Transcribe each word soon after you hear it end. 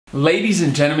Ladies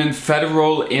and gentlemen,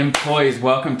 federal employees,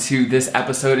 welcome to this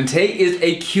episode. And today is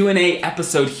a Q&A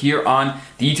episode here on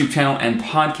the YouTube channel and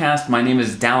podcast. My name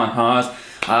is Dallin Hawes,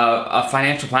 a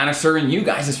financial planner serving you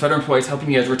guys as federal employees, helping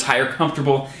you guys retire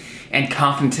comfortable and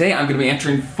confident. Today, I'm going to be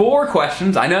answering 4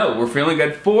 questions. I know, we're feeling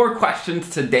good. 4 questions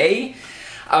today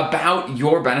about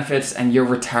your benefits and your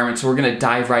retirement. So we're going to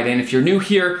dive right in. If you're new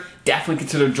here, definitely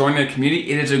consider joining the community.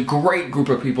 It is a great group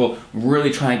of people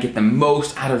really trying to get the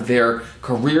most out of their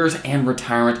careers and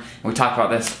retirement. And we talk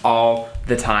about this all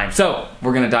the time. So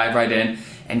we're going to dive right in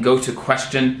and go to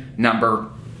question number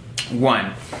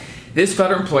 1. This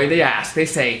federal employee, they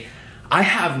say, I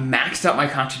have maxed out my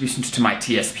contributions to my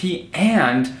TSP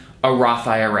and a Roth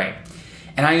IRA,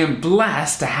 and I am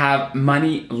blessed to have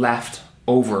money left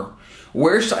over.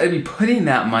 Where should I be putting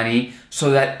that money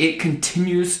so that it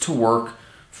continues to work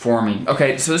for me?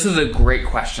 Okay, so this is a great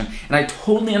question, and I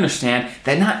totally understand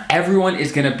that not everyone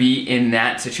is going to be in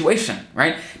that situation,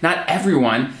 right? Not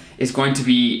everyone is going to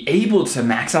be able to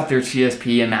max out their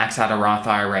TSP and max out a Roth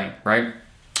IRA, right?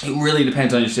 It really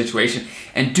depends on your situation,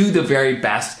 and do the very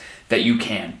best that you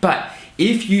can. But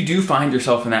if you do find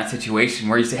yourself in that situation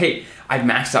where you say, hey, I've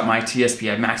maxed out my TSP,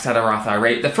 I've maxed out a Roth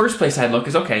IRA, the first place I'd look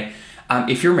is, okay,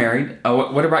 if you're married,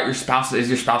 what about your spouse? Is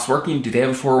your spouse working? Do they have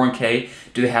a 401k?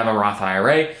 Do they have a Roth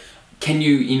IRA? Can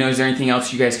you, is there anything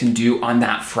else you guys can do on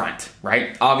that front,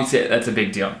 right? Obviously, that's a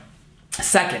big deal.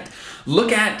 Second,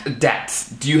 look at debts.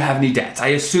 Do you have any debts? I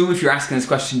assume if you're asking this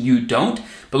question, you don't,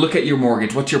 but look at your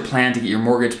mortgage. What's your plan to get your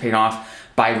mortgage paid off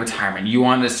by retirement? You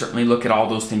want to certainly look at all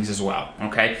those things as well,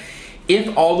 okay?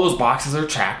 If all those boxes are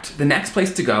checked, the next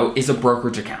place to go is a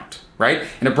brokerage account, right?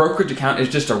 And a brokerage account is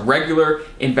just a regular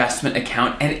investment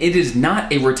account, and it is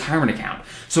not a retirement account.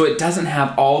 So it doesn't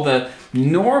have all the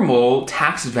normal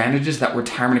tax advantages that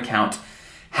retirement accounts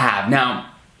have. Now,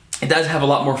 it does have a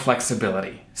lot more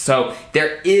flexibility. So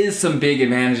there is some big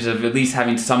advantages of at least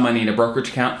having some money in a brokerage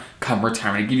account come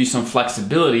retirement. It gives you some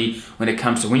flexibility when it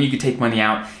comes to when you can take money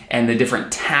out and the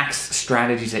different tax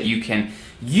strategies that you can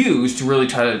use to really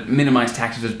try to minimize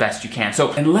taxes as best you can.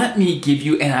 So, and let me give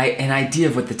you an idea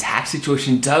of what the tax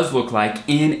situation does look like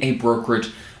in a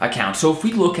brokerage account. So if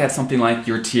we look at something like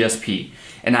your TSP,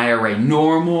 an IRA,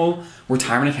 normal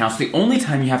retirement accounts, the only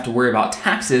time you have to worry about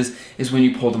taxes is when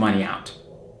you pull the money out,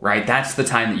 right? That's the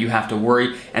time that you have to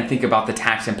worry and think about the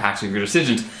tax impacts of your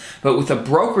decisions. But with a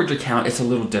brokerage account, it's a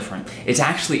little different. It's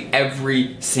actually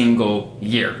every single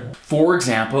year. For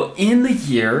example, in the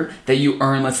year that you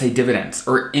earn, let's say, dividends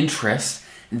or interest,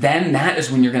 then that is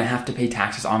when you're going to have to pay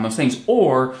taxes on those things.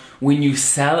 Or when you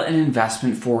sell an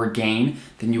investment for a gain,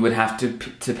 then you would have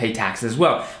to pay taxes as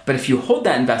well. But if you hold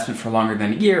that investment for longer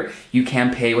than a year, you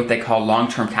can pay what they call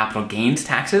long-term capital gains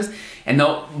taxes. And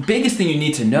the biggest thing you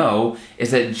need to know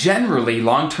is that generally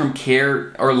long-term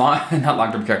capital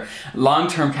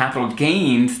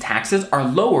gains taxes are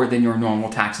lower than your normal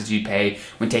taxes you'd pay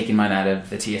when taking money out of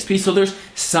the TSP. So there's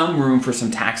some room for some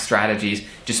tax strategies,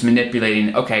 just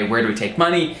manipulating, okay, where do we take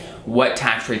money? What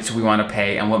tax rates do we want to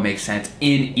pay, and what makes sense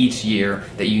in each year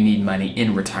that you need money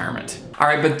in retirement. All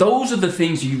right, but those are the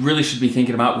things you really should be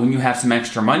thinking about when you have some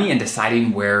extra money and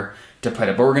deciding where to put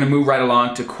it. But we're going to move right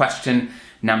along to question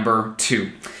number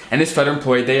 2. And this federal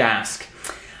employee, they ask,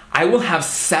 I will have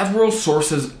several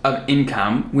sources of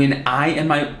income when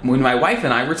my wife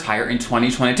and I retire in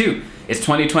 2022. It's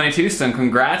 2022, so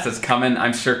congrats. It's coming,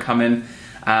 I'm sure coming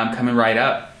right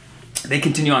up. They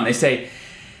continue on. They say,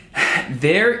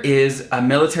 there is a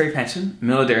military pension,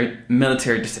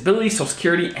 military disability, Social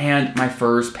Security, and my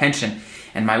FERS pension.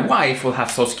 And my wife will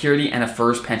have Social Security and a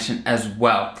FERS pension as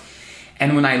well.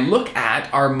 And when I look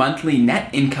at our monthly net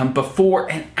income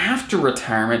before and after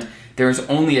retirement, there is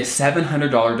only a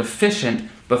 $700 deficient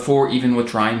before even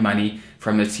withdrawing money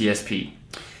from the TSP.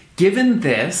 Given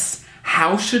this,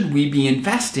 how should we be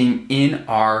investing in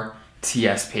our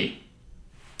TSP?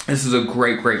 This is a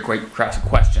great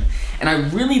question. And I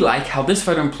really like how this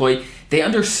federal employee, they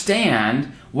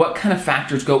understand what kind of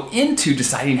factors go into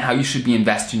deciding how you should be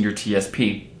investing your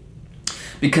TSP.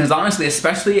 Because honestly,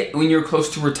 especially when you're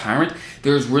close to retirement,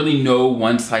 there's really no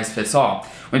one size fits all.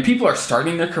 When people are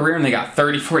starting their career and they got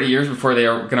 30, 40 years before they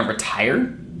are going to retire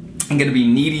and going to be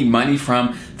needing money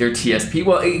from their TSP,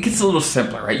 well, it gets a little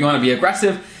simpler, right? You want to be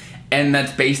aggressive, and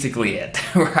that's basically it,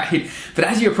 right? But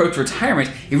as you approach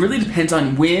retirement, it really depends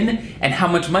on when and how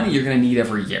much money you're going to need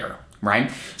every year,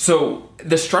 right? So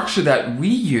the structure that we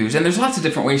use, and there's lots of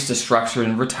different ways to structure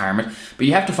in retirement, but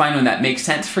you have to find one that makes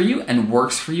sense for you and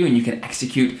works for you and you can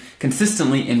execute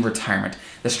consistently in retirement.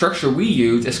 The structure we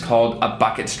use is called a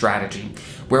bucket strategy,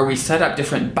 where we set up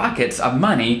different buckets of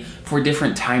money for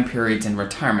different time periods in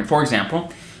retirement. For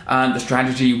example, the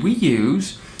strategy we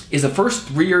use is the first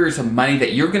 3 years of money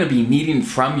that you're going to be needing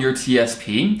from your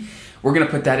TSP, we're going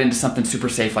to put that into something super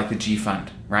safe like the G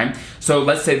fund, right? So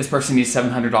let's say this person needs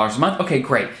 $700 a month. Okay,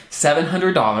 great.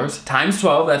 $700 times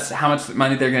 12, that's how much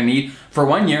money they're going to need for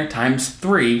 1 year, times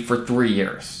 3 for 3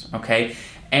 years, okay?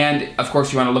 And of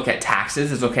course, you want to look at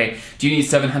taxes. It's okay, do you need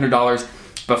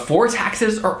 $700 before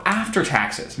taxes or after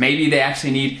taxes? Maybe they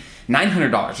actually need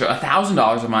 $900 or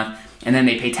 $1,000 a month, and then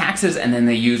they pay taxes and then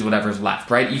they use whatever's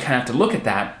left, right? You kind of have to look at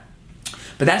that.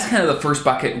 But that's kind of the first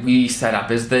bucket we set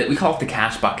up, is that we call it the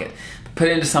cash bucket. Put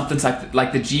it into something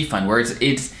like the G fund, where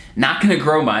it's not going to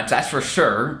grow much, that's for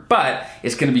sure, but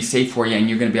it's going to be safe for you, and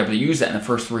you're going to be able to use that in the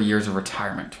first 3 years of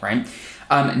retirement, right?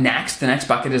 The next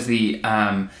bucket is the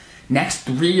next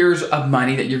 3 years of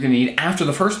money that you're going to need after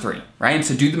the first 3, right? And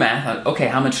so do the math. Okay,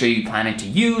 how much are you planning to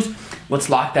use? Let's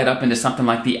lock that up into something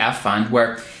like the F fund,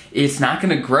 where it's not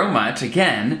going to grow much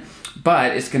again,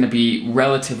 but it's going to be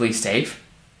relatively safe.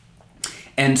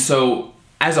 And so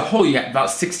as a whole, you got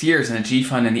about 6 years in the G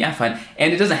fund and the F fund,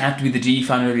 and it doesn't have to be the G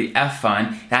fund or the F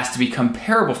fund. It has to be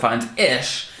comparable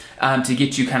funds-ish to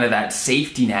get you kind of that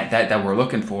safety net that we're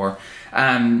looking for.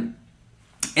 And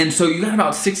so you got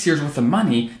about 6 years worth of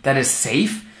money that is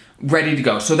safe, ready to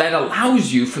go. So that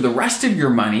allows you for the rest of your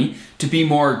money to be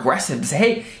more aggressive, to say,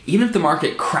 hey, even if the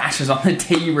market crashes on the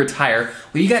day you retire,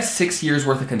 well, you got 6 years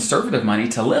worth of conservative money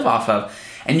to live off of.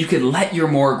 And you can let your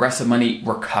more aggressive money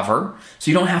recover, so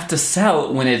you don't have to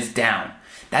sell when it's down.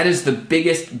 That is the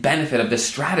biggest benefit of this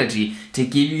strategy, to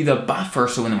give you the buffer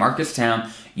so when the market's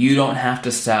down, you don't have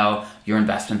to sell your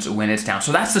investments when it's down.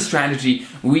 So that's the strategy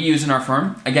we use in our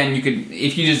firm. Again, you could,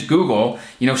 if you just Google,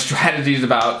 strategies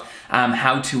about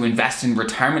how to invest in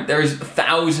retirement, there's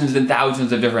thousands and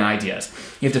thousands of different ideas.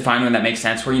 You have to find one that makes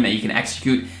sense for you and that you can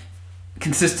execute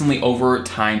consistently over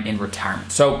time in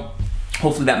retirement. So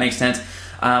hopefully that makes sense.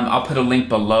 I'll put a link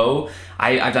below.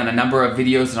 I've done a number of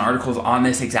videos and articles on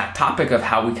this exact topic of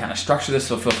how we kind of structure this,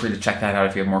 so feel free to check that out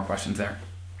if you have more questions there.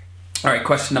 All right,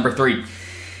 question number 3.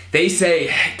 They say,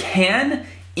 can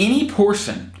any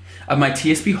portion of my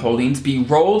TSP holdings be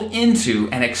rolled into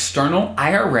an external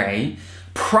IRA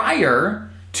prior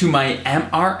to my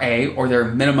MRA, or their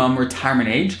minimum retirement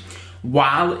age,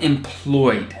 while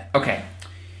employed? Okay,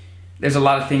 there's a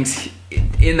lot of things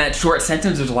in that short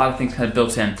sentence. There's a lot of things kind of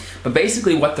built in, but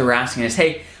basically what they're asking is,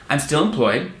 hey, I'm still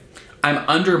employed, I'm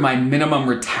under my minimum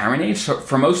retirement age. So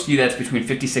for most of you, that's between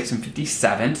 56 and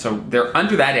 57. So they're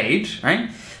under that age, right?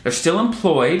 They're still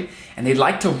employed, and they'd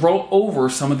like to roll over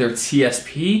some of their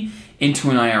TSP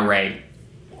into an IRA.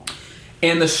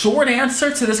 And the short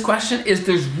answer to this question is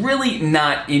there's really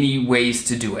not any ways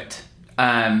to do it.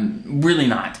 Really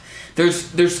not.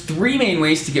 There's 3 main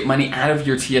ways to get money out of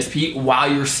your TSP while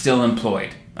you're still employed.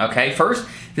 Okay, first,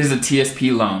 this is a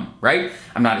TSP loan, right?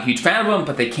 I'm not a huge fan of them,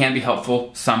 but they can be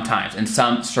helpful sometimes in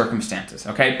some circumstances,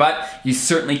 okay? But you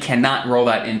certainly cannot roll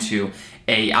that into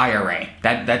a IRA.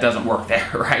 That doesn't work there,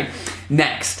 right?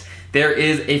 Next, there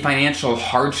is a financial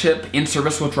hardship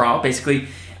in-service withdrawal. Basically,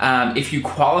 if you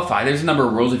qualify, there's a number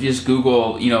of rules. If you just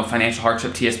Google, financial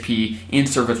hardship TSP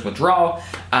in-service withdrawal,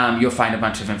 you'll find a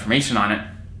bunch of information on it.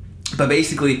 But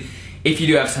basically, if you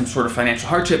do have some sort of financial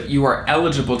hardship, you are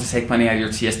eligible to take money out of your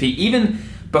TSP even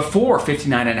before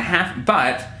 59 and a half,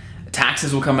 but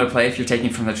taxes will come into play if you're taking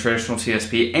from the traditional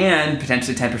TSP, and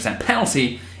potentially 10%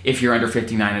 penalty if you're under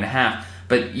 59 and a half.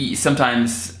 But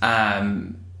sometimes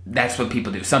that's what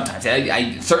people do. Sometimes.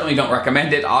 I certainly don't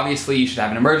recommend it. Obviously, you should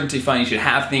have an emergency fund. You should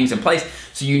have things in place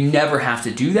so you never have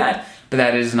to do that, but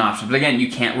that is an option. But again, you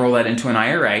can't roll that into an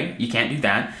IRA. You can't do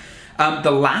that.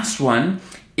 The last one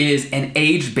is an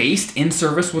age-based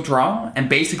in-service withdrawal. And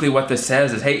basically what this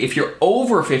says is, hey, if you're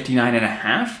over 59 and a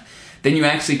half, then you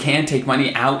actually can take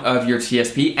money out of your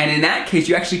TSP. And in that case,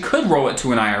 you actually could roll it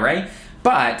to an IRA,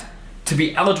 but to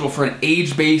be eligible for an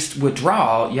age-based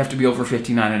withdrawal, you have to be over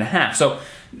 59 and a half. So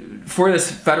for this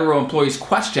federal employee's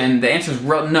question, the answer is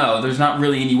no, there's not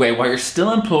really any way. While you're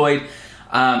still employed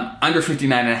under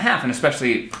 59 and a half, and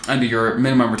especially under your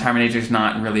minimum retirement age, there's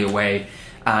not really a way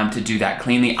to do that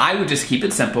cleanly. I would just keep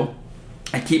it simple.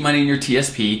 I'd keep money in your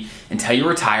TSP until you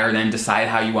retire, then decide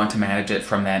how you want to manage it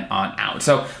from then on out.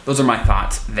 So those are my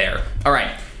thoughts there. All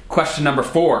right, question number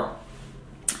 4.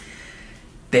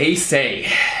 They say,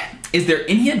 is there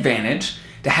any advantage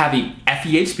to having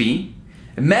FEHB,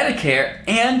 Medicare,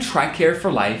 and TRICARE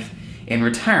for life in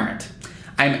retirement?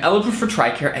 I'm eligible for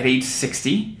TRICARE at age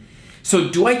 60. So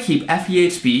do I keep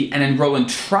FEHB and enroll in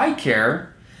TRICARE,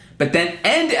 but then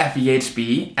end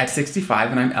FEHB at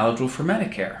 65 and I'm eligible for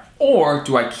Medicare? Or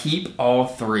do I keep all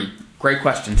 3? Great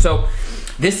question. So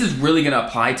this is really going to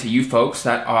apply to you folks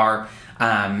that are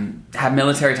have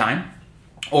military time,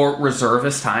 or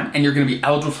reservist time, and you're going to be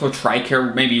eligible for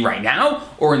TRICARE maybe right now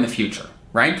or in the future,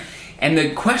 right? And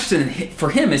the question for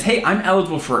him is, hey, I'm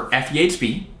eligible for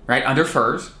FEHB, right, under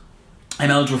FERS. I'm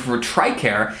eligible for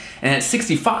TRICARE, and at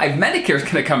 65, Medicare is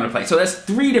going to come into play. So that's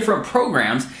 3 different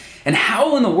programs, and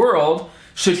how in the world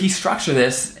should he structure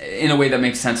this in a way that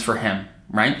makes sense for him,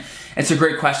 right? It's a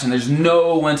great question. There's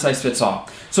no one-size-fits-all.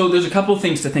 So there's a couple of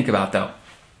things to think about, though.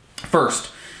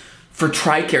 First, for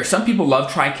TRICARE, some people love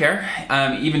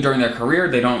TRICARE. Even during their career,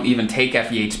 they don't even take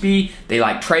FEHB. They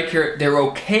like TRICARE. They're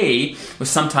okay with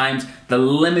sometimes the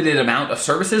limited amount of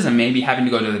services and maybe having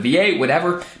to go to the VA,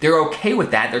 whatever. They're okay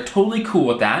with that. They're totally cool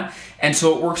with that. And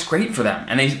so it works great for them.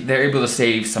 And they're able to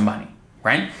save some money,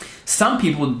 right? Some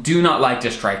people do not like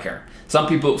just TRICARE. Some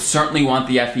people certainly want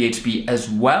the FEHB as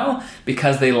well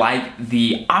because they like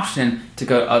the option to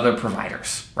go to other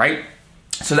providers, right?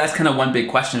 So that's kind of one big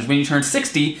question is when you turn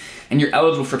 60 and you're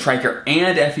eligible for TRICARE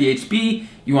and FEHB,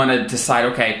 you want to decide,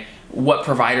 okay, what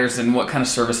providers and what kind of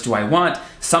service do I want?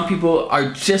 Some people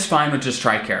are just fine with just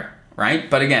TRICARE, right?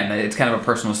 But again, it's kind of a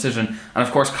personal decision. And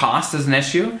of course, cost is an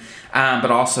issue,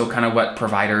 but also kind of what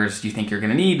providers you think you're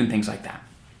going to need and things like that.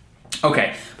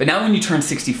 Okay, but now when you turn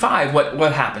 65,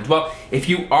 what happens? Well, if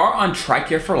you are on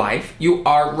TRICARE for life, you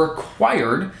are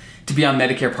required to be on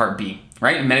Medicare Part B,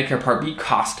 right? And Medicare Part B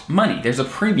costs money. There's a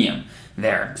premium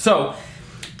there. So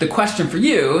the question for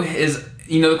you is,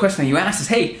 the question that you ask is,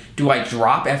 hey, do I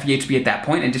drop FEHB at that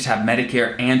point and just have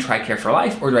Medicare and TRICARE for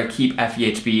life, or do I keep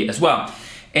FEHB as well?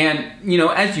 And,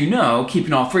 as you know,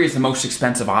 keeping all 3 is the most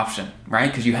expensive option, right?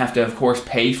 Because you have to, of course,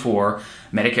 pay for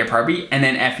Medicare Part B and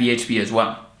then FEHB as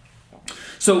well.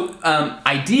 So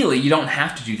ideally, you don't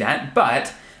have to do that,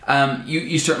 but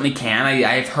you certainly can.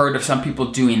 I've heard of some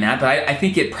people doing that, but I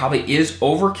think it probably is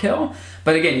overkill.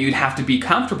 But again, you'd have to be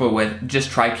comfortable with just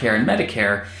TRICARE and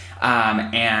Medicare,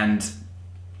 and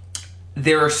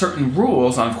there are certain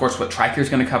rules on, of course, what TRICARE is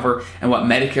going to cover and what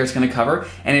Medicare is going to cover.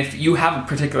 And if you have a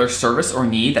particular service or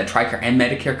need that TRICARE and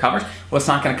Medicare covers, well, it's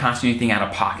not going to cost you anything out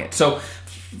of pocket. So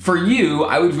for you,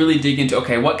 I would really dig into,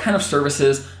 okay, what kind of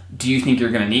services do you think you're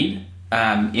going to need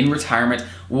in retirement?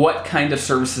 What kind of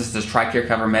services does TRICARE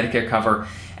cover, Medicare cover?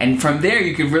 And from there,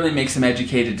 you could really make some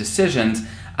educated decisions,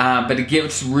 but it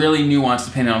gets really nuanced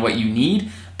depending on what you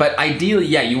need. But ideally,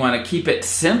 yeah, you want to keep it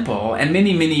simple, and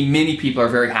many people are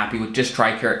very happy with just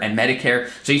TRICARE and Medicare.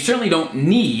 So you certainly don't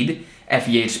need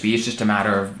FEHB. It's just a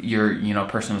matter of your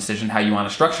personal decision, how you want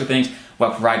to structure things,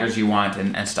 what providers you want,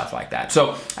 and stuff like that.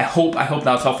 So I hope that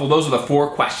was helpful. Those are the 4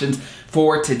 questions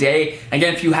for today.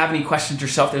 Again, if you have any questions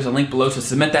yourself, there's a link below to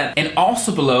submit that. And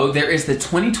also below, there is the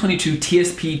 2022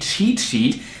 TSP Cheat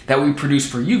Sheet that we produce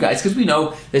for you guys, because we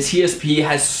know the TSP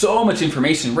has so much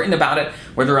information written about it,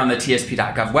 whether on the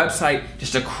tsp.gov website,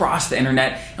 just across the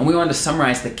internet, and we wanted to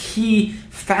summarize the key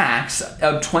facts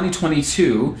of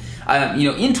 2022,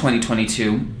 in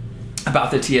 2022,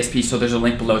 about the TSP, so there's a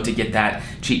link below to get that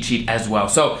cheat sheet as well.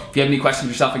 So if you have any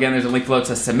questions yourself, again, there's a link below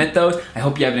to submit those. I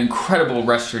hope you have an incredible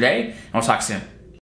rest of your day, and we'll talk soon.